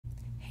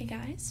Hey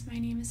guys, my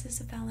name is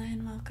Isabella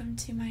and welcome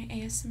to my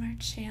ASMR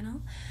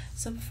channel.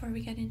 So before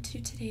we get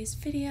into today's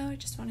video, I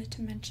just wanted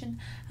to mention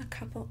a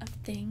couple of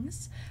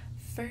things.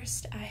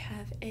 First, I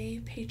have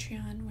a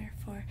Patreon where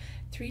for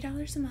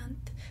 $3 a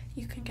month,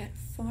 you can get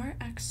 4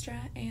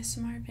 extra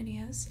ASMR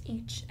videos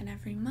each and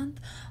every month,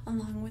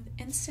 along with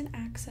instant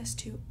access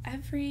to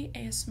every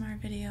ASMR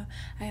video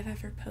I have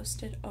ever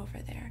posted over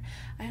there.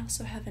 I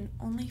also have an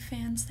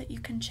OnlyFans that you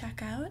can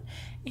check out,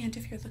 and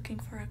if you're looking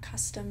for a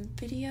custom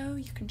video,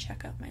 you can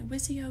check out my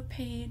Wizio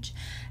page.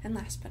 And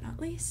last but not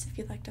least, if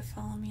you'd like to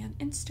follow me on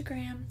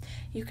Instagram,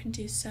 you can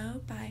do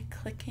so by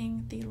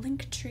clicking the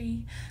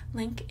Linktree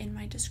link in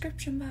my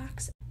description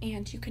box,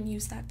 and you can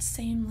use that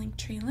same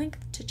Linktree link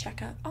to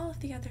check out all of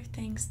the other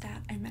things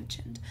that I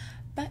mentioned.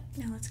 But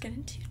now let's get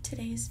into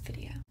today's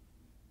video.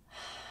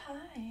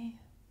 Hi.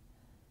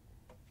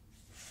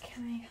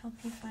 Can I help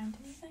you find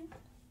anything?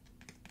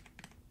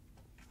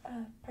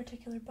 A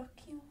particular book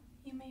you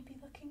may be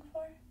looking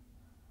for?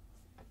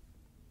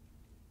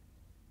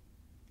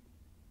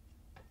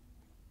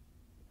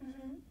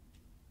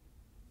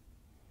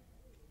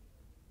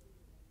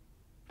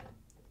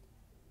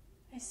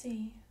 I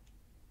see.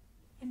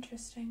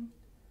 Interesting.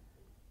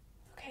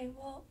 Okay,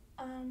 well,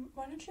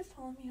 why don't you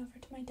follow me over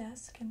to my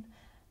desk and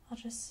I'll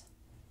just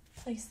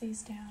place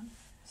these down.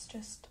 It's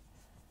just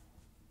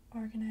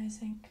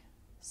organizing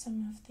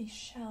some of these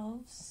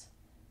shelves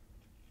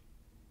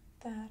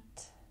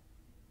that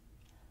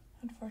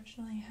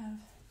unfortunately have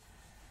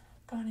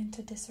gone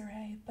into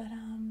disarray, but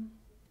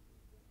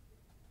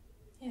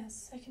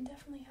yes, I can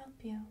definitely help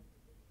you.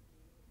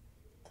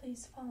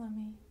 Please follow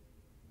me.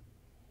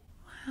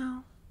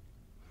 Wow.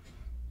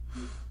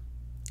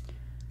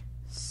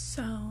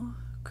 So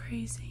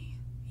crazy.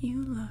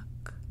 You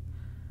look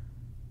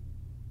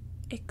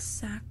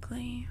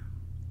exactly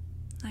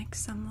like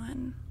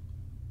someone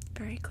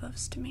very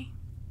close to me.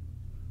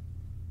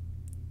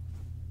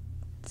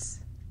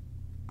 It's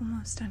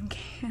almost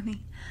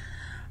uncanny.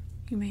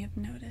 You may have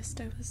noticed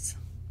I was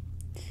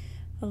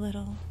a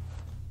little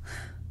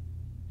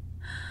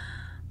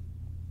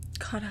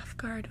caught off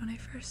guard when I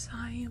first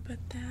saw you, but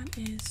that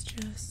is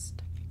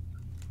just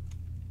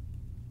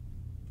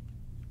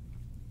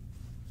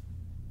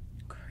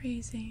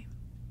crazy.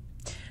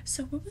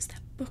 So what was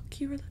that book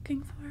you were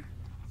looking for?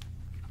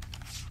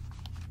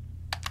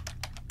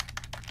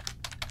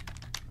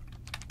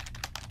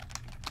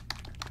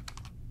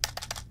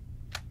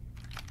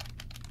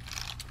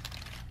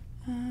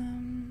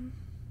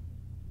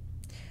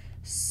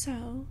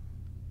 So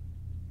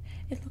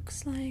it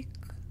looks like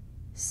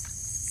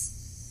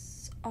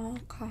all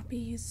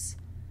copies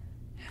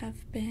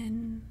have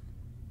been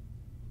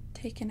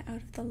taken out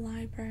of the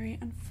library.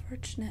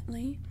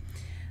 Unfortunately,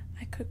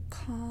 I could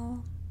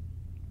call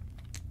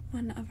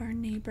one of our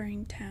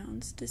neighboring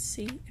towns to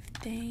see if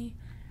they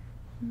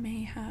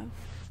may have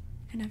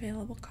an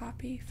available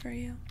copy for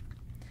you.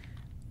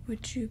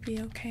 Would you be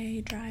okay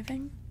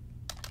driving?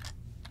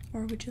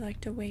 Or would you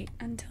like to wait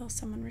until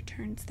someone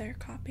returns their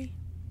copy?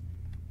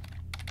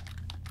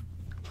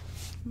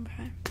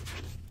 Okay.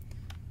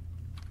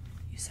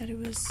 You said it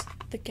was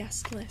The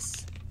Guest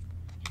List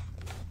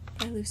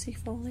by Lucy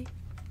Foley.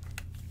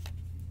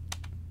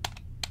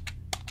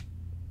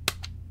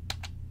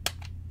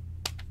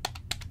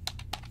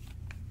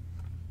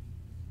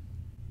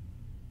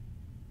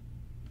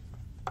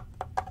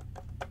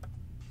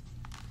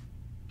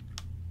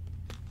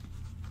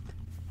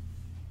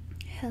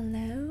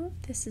 Hello,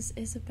 this is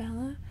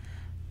Isabella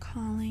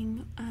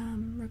calling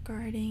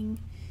regarding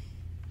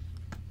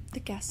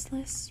The Guest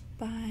List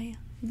by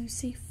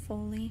Lucy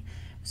Foley.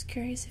 I was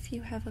curious if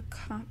you have a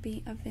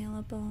copy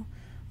available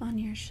on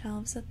your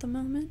shelves at the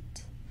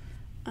moment.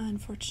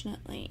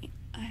 Unfortunately,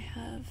 I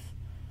have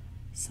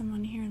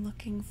someone here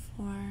looking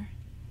for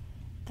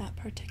that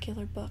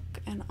particular book,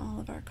 and all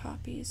of our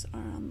copies are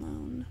on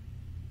loan.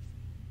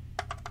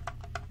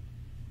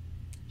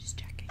 Just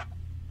checking.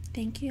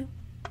 Thank you.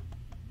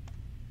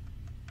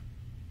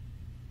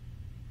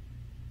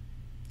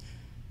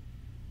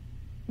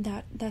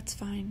 That's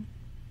fine.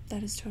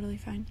 That is totally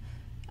fine.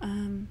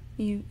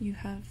 You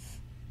have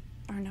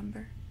our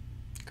number.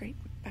 Great.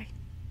 Bye.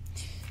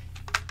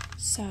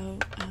 So,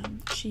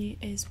 she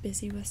is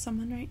busy with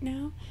someone right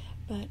now,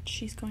 but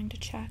she's going to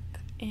check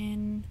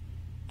in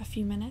a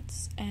few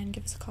minutes and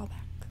give us a call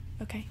back.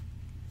 Okay?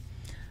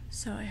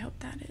 So I hope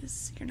that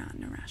is, you're not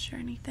in a rush or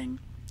anything.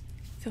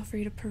 Feel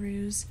free to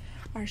peruse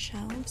our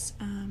shelves.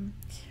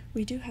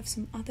 We do have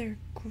some other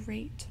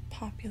great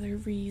popular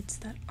reads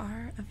that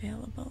are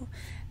available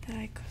that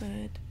I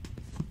could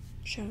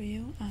show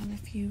you.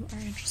 If you are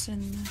interested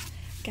in the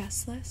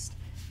guest list,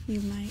 you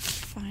might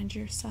find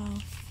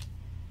yourself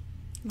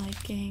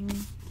liking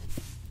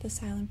The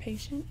Silent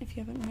Patient if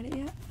you haven't read it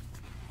yet.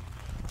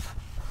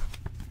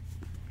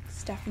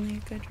 It's definitely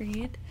a good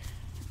read.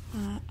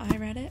 I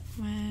read it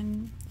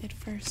when it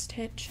first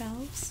hit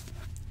shelves,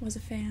 was a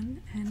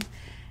fan, and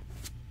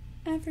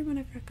everyone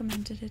I've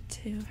recommended it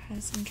to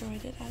has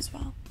enjoyed it as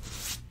well.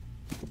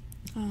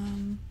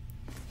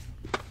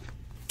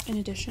 In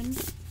addition,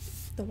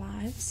 The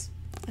Wives,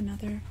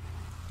 another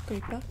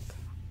great book.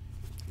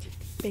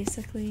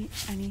 Basically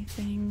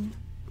anything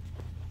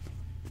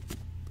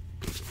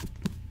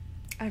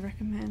I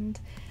recommend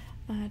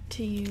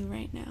to you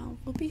right now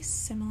will be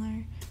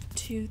similar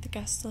to the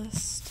guest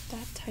list,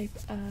 that type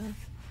of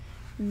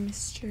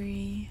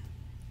mystery,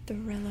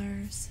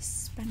 thriller,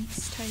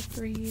 suspense type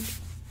read.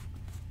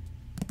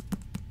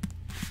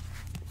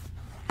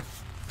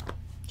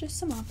 Just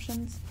some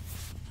options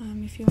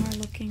if you are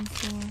looking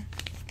for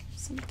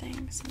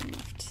something. Someone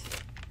left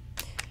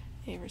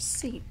a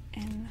receipt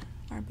in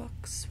our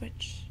books,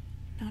 which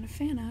I'm not a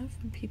fan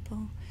of when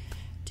people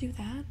do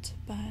that,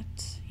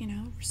 but you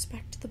know,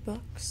 respect the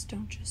books.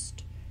 Don't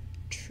just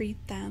treat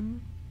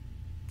them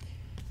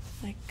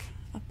like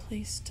a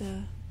place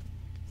to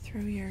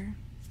throw your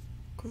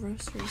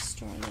grocery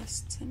store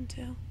lists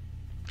into.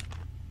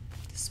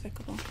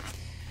 Despicable.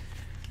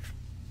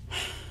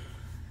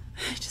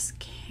 I just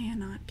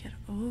cannot get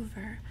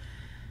over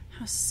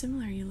how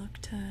similar you look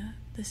to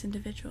this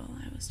individual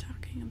I was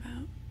talking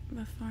about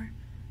before.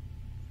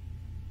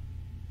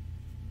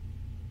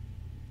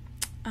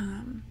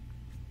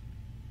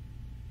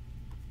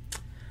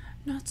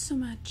 Not so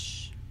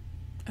much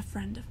a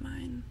friend of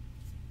mine.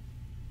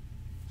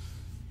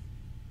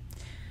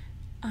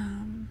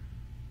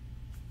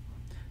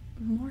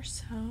 More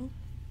so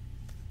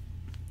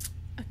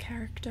a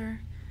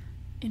character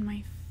in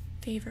my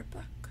favorite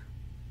book.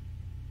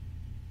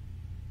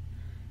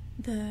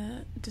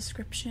 The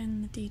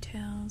description, the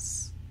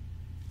details,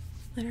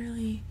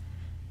 literally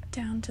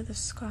down to the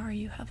scar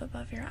you have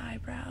above your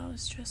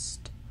eyebrows,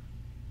 just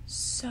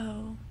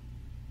so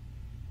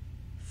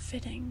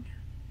fitting.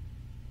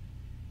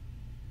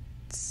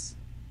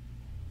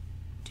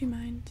 Do you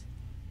mind?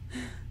 I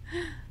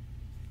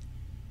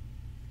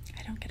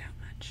don't get out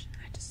much.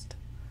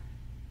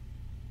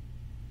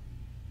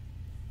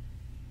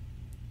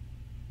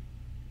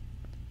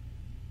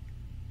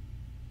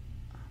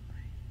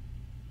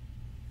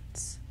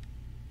 It's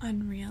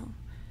unreal.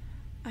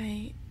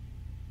 I'm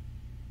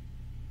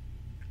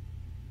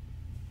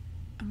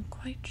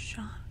quite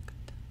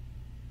shocked.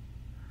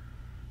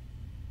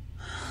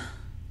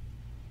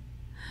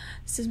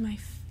 This is my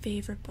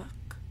favorite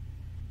book,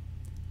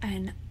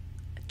 and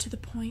to the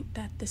point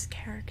that this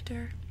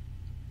character,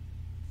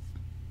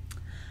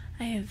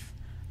 I have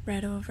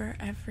read over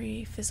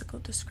every physical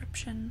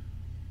description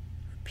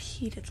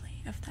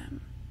repeatedly of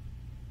them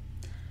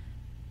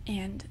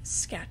and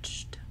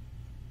sketched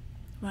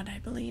what I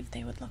believe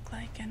they would look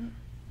like, and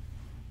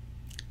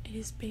it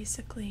is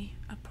basically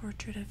a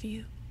portrait of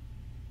you.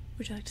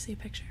 Would you like to see a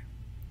picture?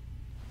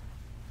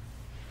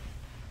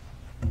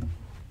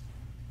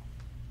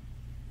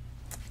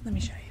 Let me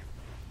show you.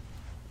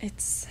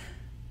 It's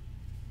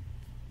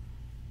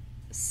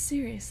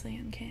seriously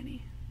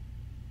uncanny.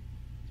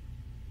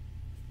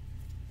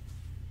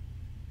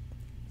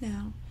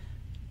 Now,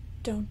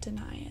 don't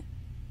deny it.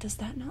 Does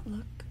that not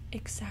look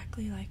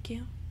exactly like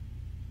you?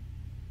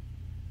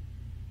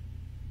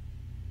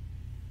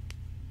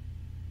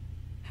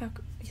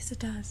 Yes, it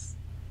does.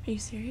 Are you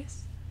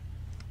serious?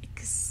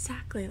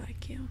 Exactly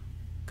like you.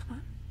 Come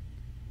on.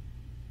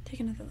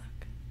 Take another look.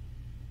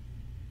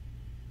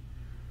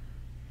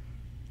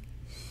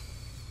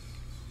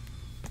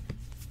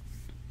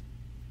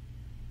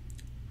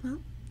 Well,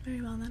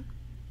 very well then.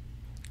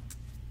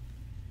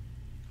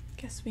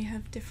 Guess we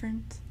have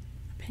different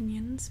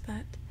opinions,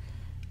 but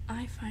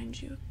I find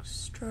you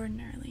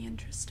extraordinarily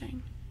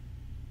interesting.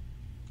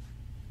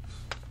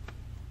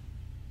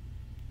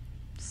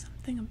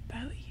 Something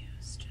about you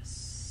is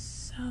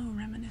just so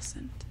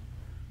reminiscent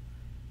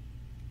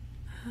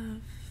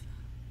of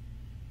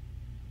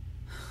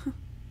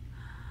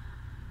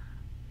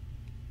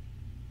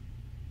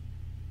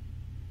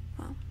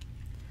well,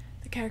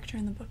 the character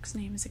in the book's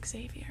name is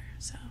Xavier,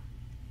 so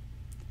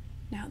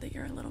now that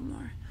you're a little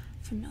more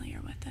familiar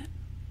with it.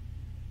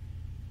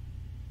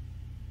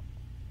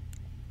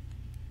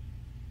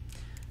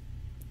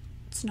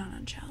 It's not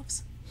on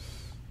shelves.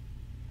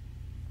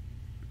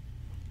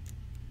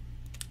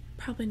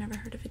 Probably never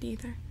heard of it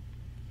either.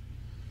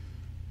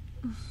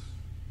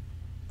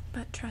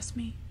 But trust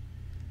me,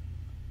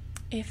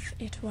 if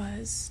it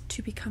was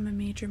to become a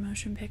major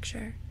motion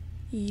picture,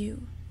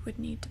 you would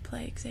need to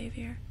play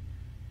Xavier.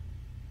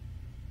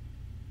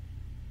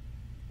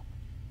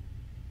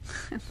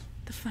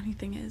 The funny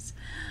thing is,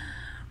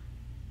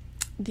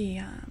 the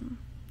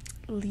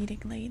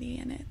leading lady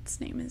in its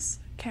name is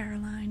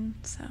Caroline,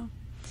 so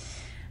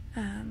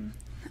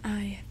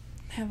I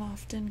have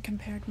often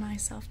compared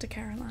myself to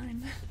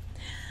Caroline.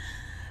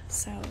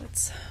 So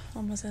it's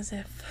almost as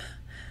if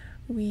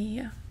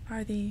we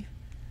are the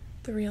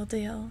real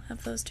deal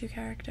of those two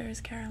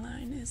characters.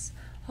 Caroline is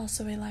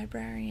also a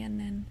librarian,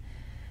 and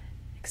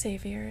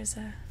Xavier is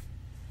a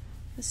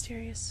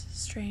mysterious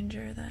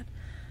stranger that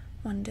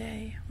one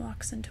day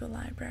walks into a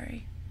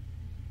library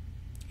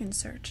in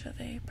search of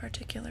a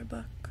particular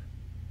book.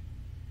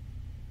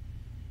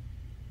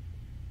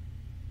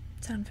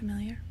 Sound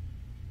familiar?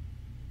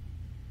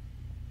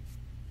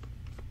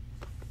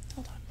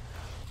 Hold on.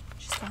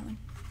 She's calling.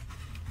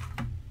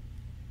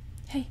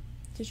 Hey,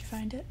 did you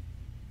find it?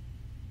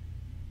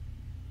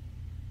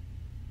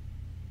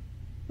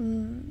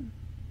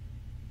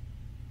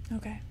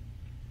 Okay.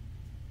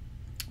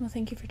 Well,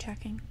 thank you for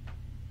checking.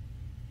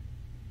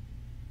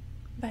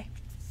 Bye.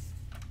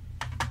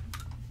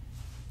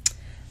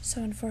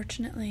 So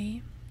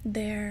unfortunately,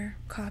 their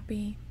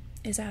copy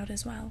is out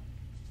as well.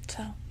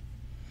 So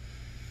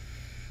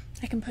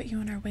I can put you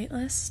on our wait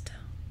list,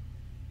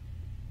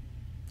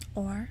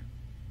 or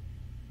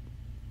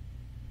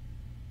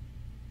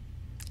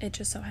it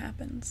just so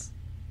happens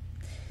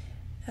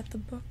that the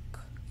book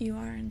you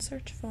are in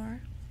search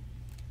for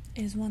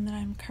is one that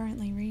I'm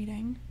currently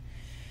reading,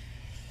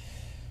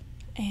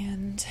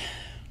 and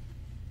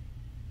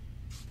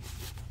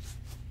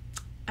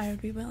I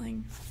would be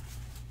willing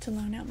to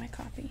loan out my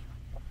copy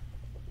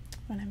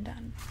when I'm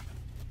done.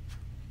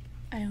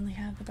 I only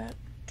have about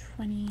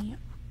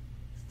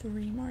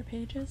 23 more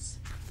pages,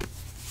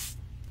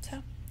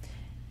 so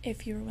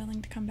if you were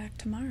willing to come back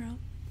tomorrow,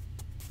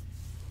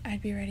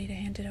 I'd be ready to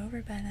hand it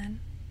over by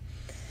then,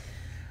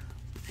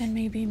 and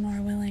maybe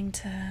more willing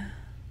to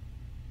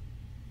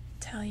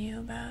tell you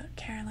about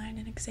Caroline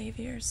and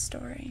Xavier's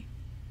story.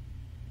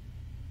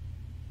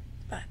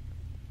 But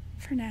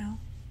for now,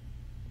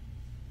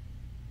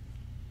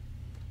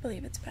 I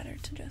believe it's better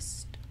to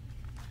just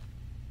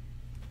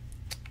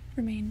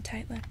remain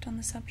tight-lipped on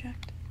the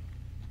subject.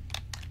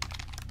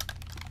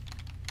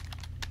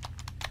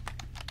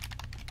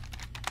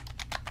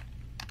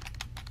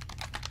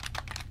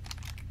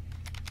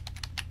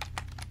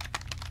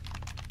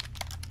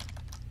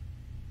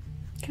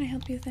 Can I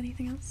help you with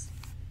anything else?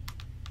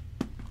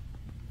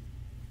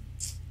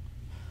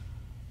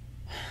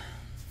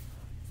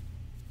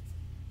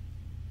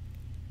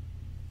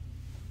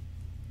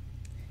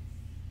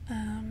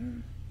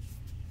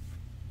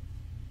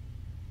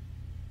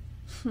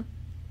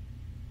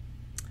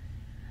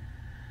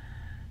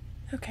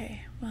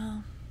 Okay,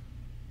 well,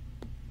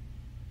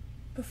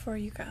 before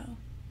you go,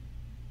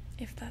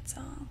 if that's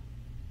all,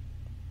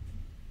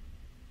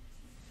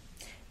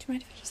 do you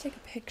mind if I just take a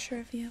picture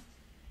of you?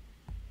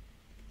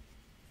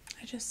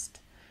 I just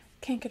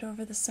can't get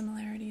over the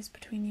similarities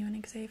between you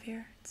and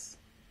Xavier. It's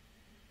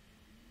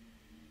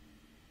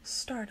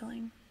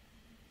startling.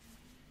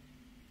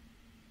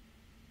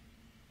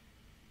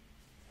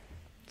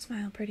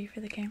 Smile pretty for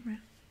the camera.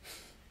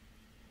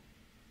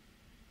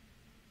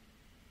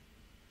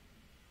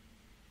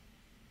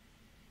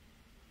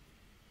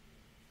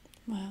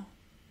 Wow,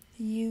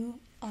 you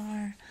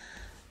are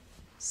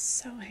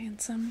so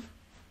handsome.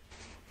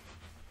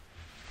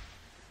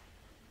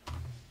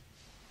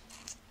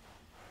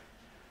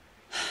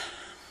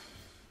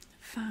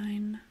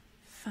 Fine.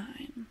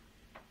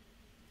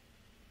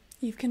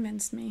 You've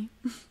convinced me.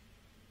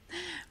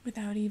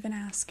 Without even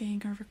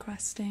asking or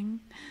requesting.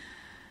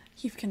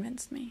 You've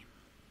convinced me.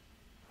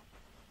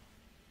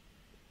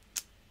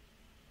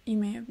 You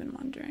may have been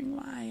wondering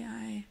why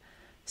I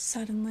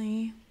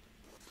suddenly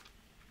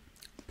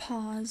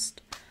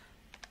paused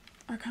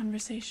our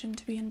conversation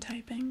to begin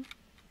typing.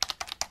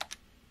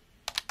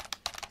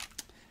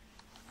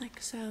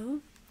 Like so.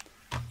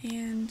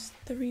 And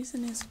the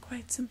reason is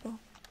quite simple.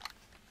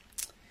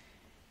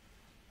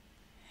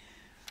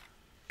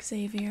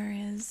 Xavier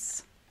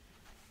is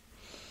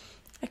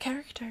a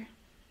character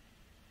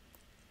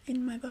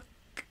in my book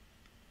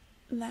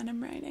that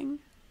I'm writing.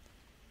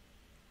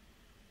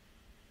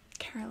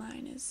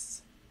 Caroline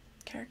is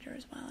a character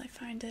as well. I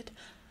find it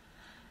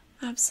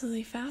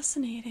absolutely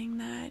fascinating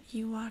that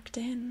you walked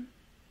in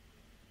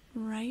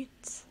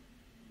right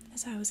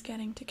as I was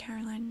getting to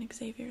Caroline and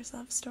Xavier's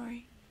love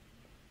story.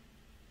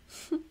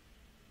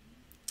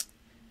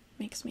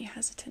 Makes me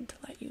hesitant to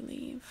let you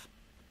leave.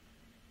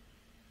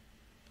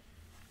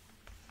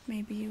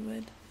 Maybe you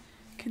would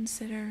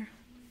consider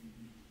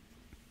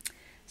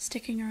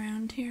sticking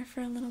around here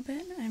for a little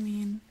bit. I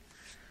mean,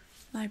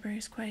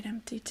 library's quite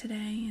empty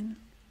today, and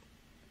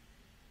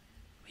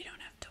we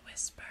don't have to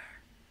whisper,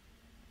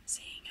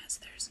 seeing as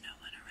there's no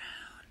one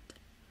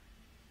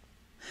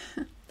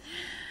around.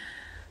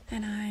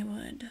 And I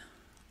would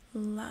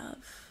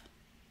love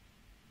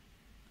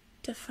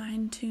to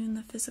fine-tune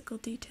the physical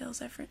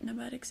details I've written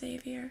about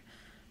Xavier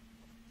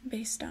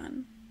based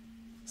on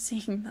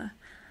seeing the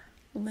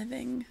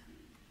living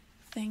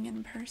thing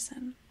in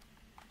person.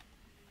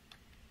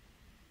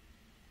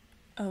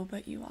 Oh,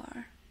 but you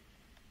are.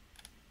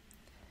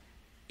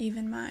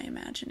 Even my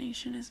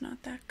imagination is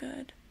not that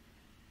good.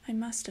 I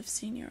must have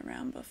seen you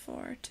around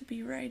before to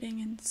be writing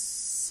in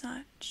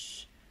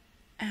such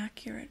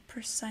accurate,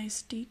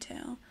 precise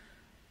detail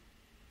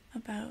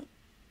about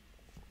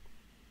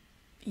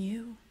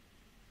you.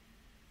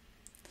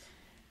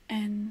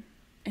 And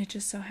it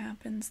just so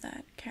happens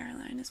that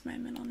Caroline is my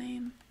middle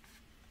name,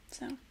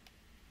 so.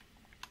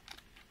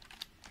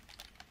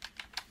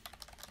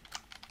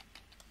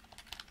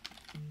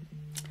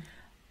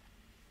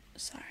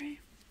 Sorry,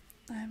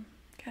 I'm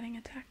getting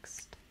a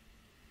text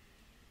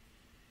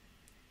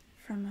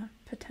from a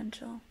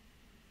potential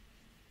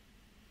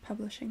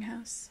publishing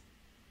house.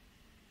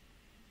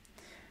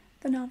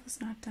 The novel's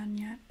not done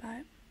yet,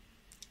 but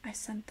I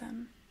sent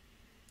them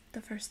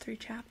the first 3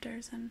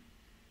 chapters and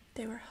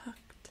they were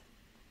hooked.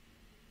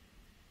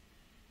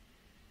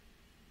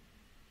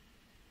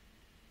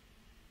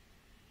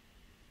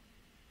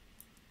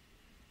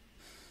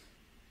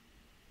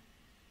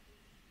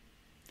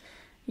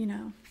 you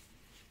know,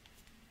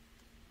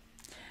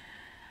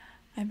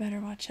 I better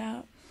watch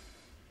out.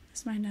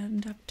 This might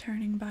end up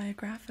turning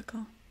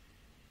biographical.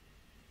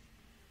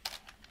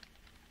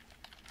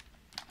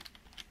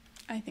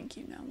 I think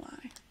you know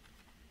why.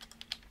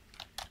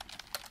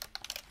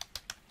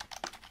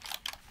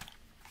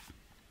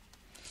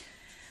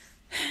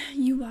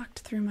 You walked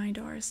through my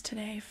doors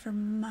today for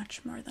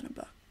much more than a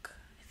book.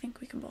 I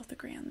think we can both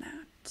agree on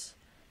that.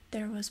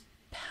 There was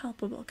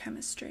palpable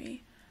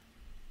chemistry.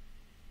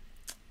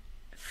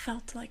 It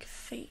felt like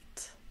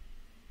fate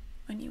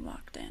when you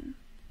walked in.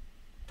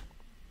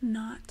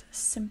 Not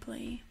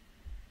simply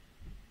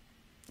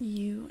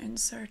you in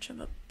search of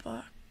a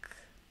book.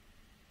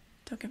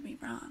 Don't get me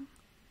wrong.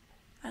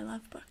 I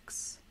love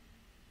books.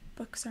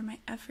 Books are my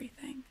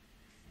everything.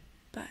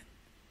 But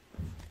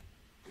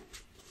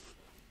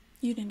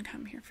you didn't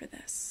come here for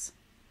this.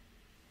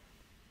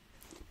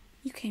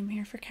 You came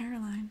here for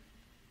Caroline.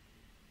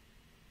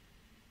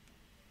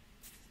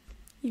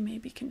 You may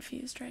be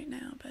confused right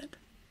now, but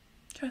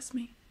trust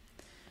me,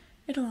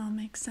 it'll all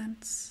make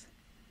sense.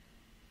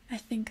 I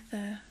think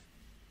the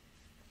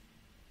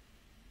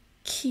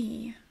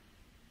key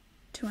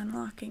to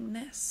unlocking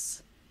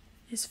this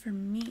is for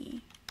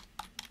me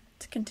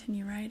to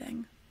continue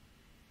writing,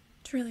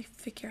 to really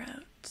figure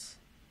out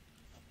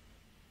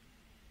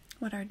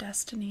what our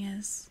destiny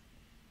is.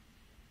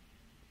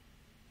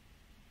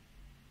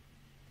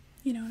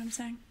 You know what I'm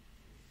saying?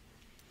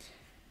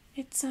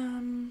 It's,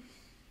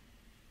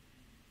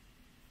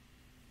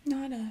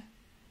 not a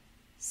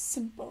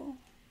simple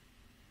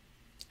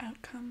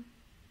outcome.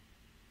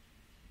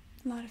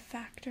 A lot of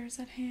factors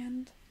at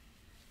hand,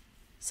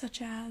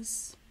 such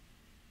as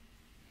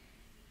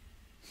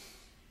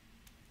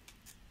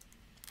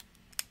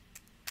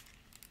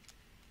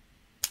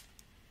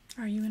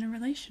are you in a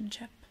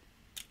relationship?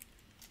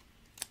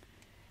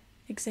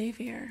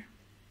 Xavier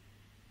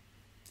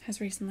has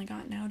recently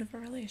gotten out of a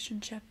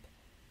relationship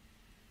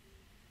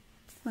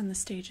when the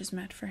stage is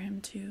met for him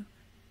to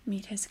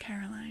meet his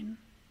Caroline.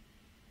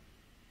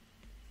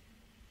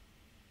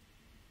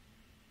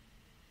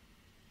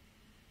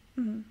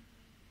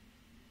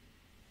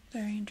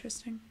 Very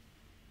interesting.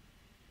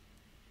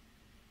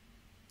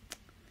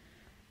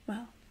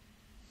 Well,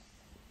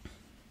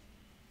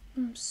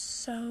 I'm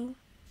so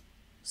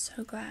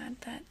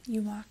glad that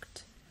you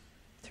walked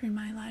through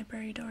my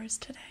library doors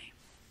today.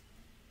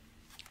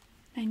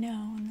 I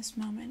know in this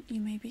moment you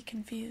may be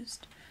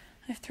confused.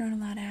 I've thrown a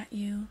lot at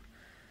you.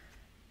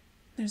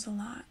 There's a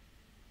lot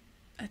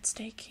at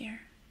stake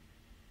here.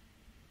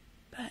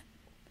 But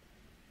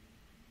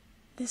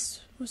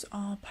this was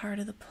all part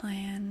of the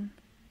plan.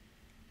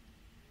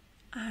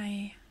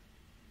 I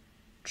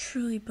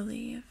truly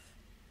believe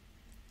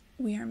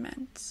we are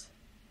meant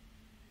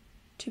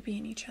to be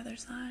in each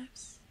other's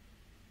lives.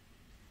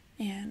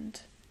 And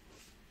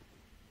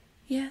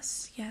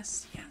yes,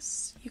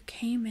 you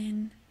came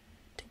in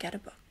to get a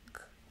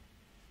book.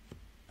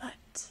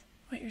 But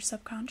what your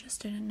subconscious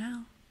didn't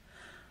know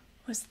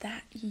was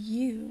that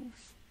you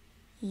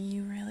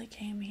really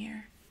came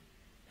here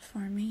for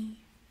me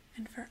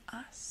and for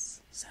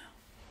us. So,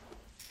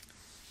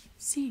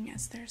 seeing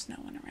as there's no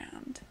one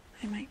around,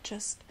 I might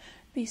just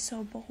be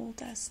so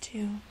bold as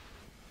to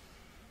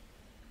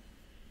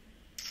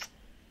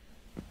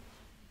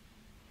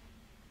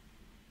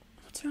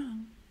what's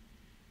wrong?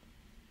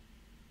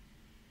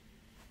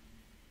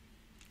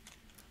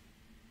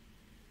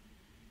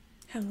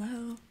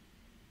 Hello,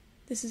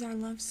 this is our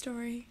love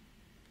story.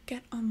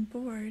 Get on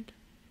board.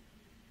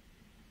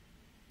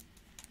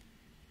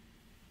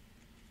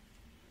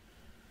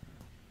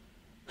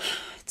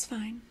 It's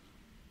fine.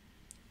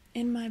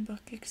 In my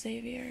book,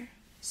 Xavier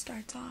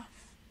starts off,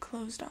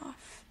 closed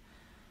off,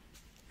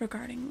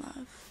 regarding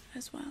love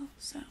as well.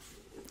 So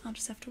I'll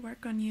just have to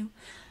work on you.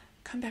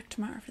 Come back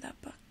tomorrow for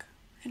that book,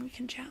 and we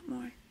can chat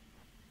more.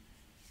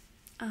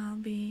 I'll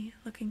be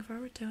looking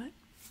forward to it.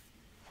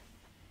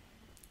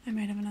 I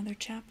might have another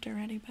chapter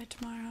ready by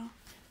tomorrow.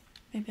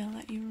 Maybe I'll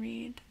let you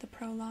read the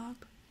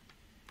prologue.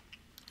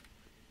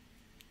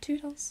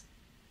 Toodles.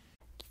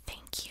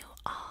 Thank you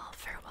all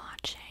for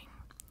watching.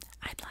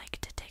 I'd like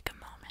to take a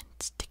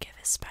moment to give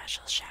a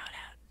special shout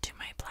out to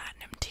my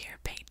Platinum tier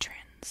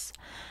patrons,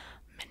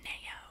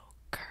 Mineo,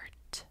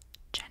 Kurt,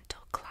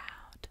 Gentle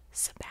Cloud,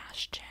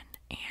 Sebastian,